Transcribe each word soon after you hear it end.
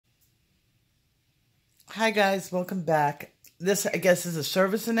Hi guys, welcome back. This, I guess, is a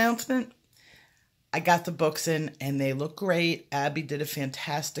service announcement. I got the books in and they look great. Abby did a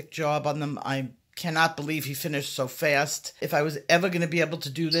fantastic job on them. I cannot believe he finished so fast. If I was ever going to be able to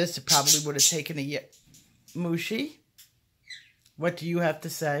do this, it probably would have taken a year. Mushi, what do you have to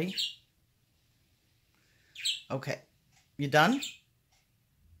say? Okay, you done?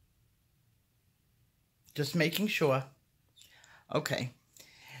 Just making sure. Okay.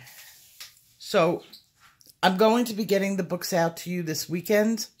 So, I'm going to be getting the books out to you this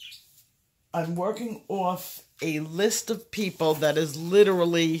weekend. I'm working off a list of people that is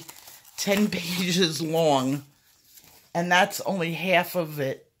literally 10 pages long. And that's only half of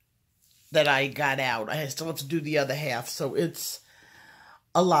it that I got out. I still have to do the other half, so it's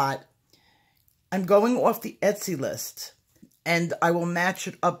a lot. I'm going off the Etsy list, and I will match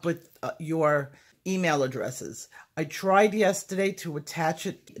it up with your email addresses. I tried yesterday to attach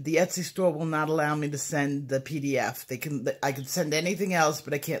it. The Etsy store will not allow me to send the PDF. I can send anything else,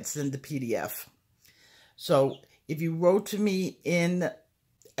 but I can't send the PDF. So if you wrote to me in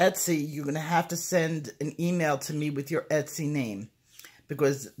Etsy, you're going to have to send an email to me with your Etsy name,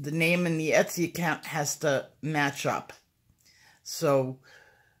 because the name in the Etsy account has to match up. So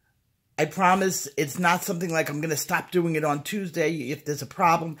I promise it's not something like I'm going to stop doing it on Tuesday if there's a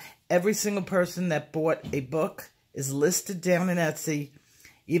problem. Every single person that bought a book is listed down in Etsy.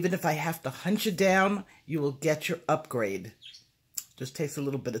 Even if I have to hunt you down, you will get your upgrade. Just takes a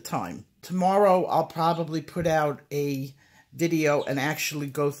little bit of time. Tomorrow, I'll probably put out a video and actually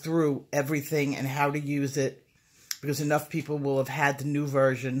go through everything and how to use it, because enough people will have had the new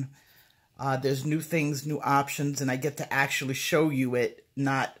version. There's new things, new options, and I get to actually show you it,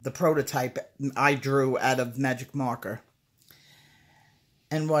 not the prototype I drew out of magic marker.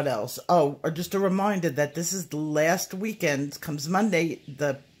 And what else? Oh, or just a reminder that this is the last weekend. Comes Monday,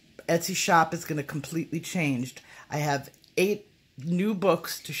 the Etsy shop is going to completely change. I have 8 new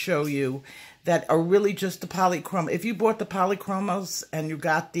books to show you that are really just the polychrome. If you bought the polychromos and you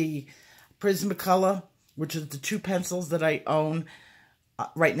got the Prismacolor, which is the 2 pencils that I own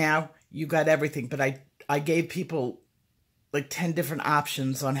right now, you got everything. But I gave people like 10 different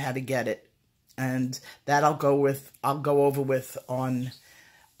options on how to get it, and that I'll go over with on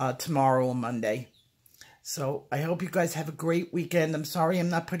tomorrow or Monday. So I hope you guys have a great weekend. I'm sorry I'm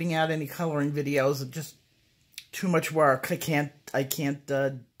not putting out any coloring videos. It's just too much work. I can't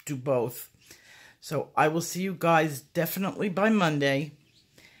do both. So I will see you guys definitely by Monday,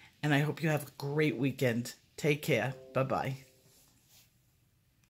 and I hope you have a great weekend. Take care. Bye-bye.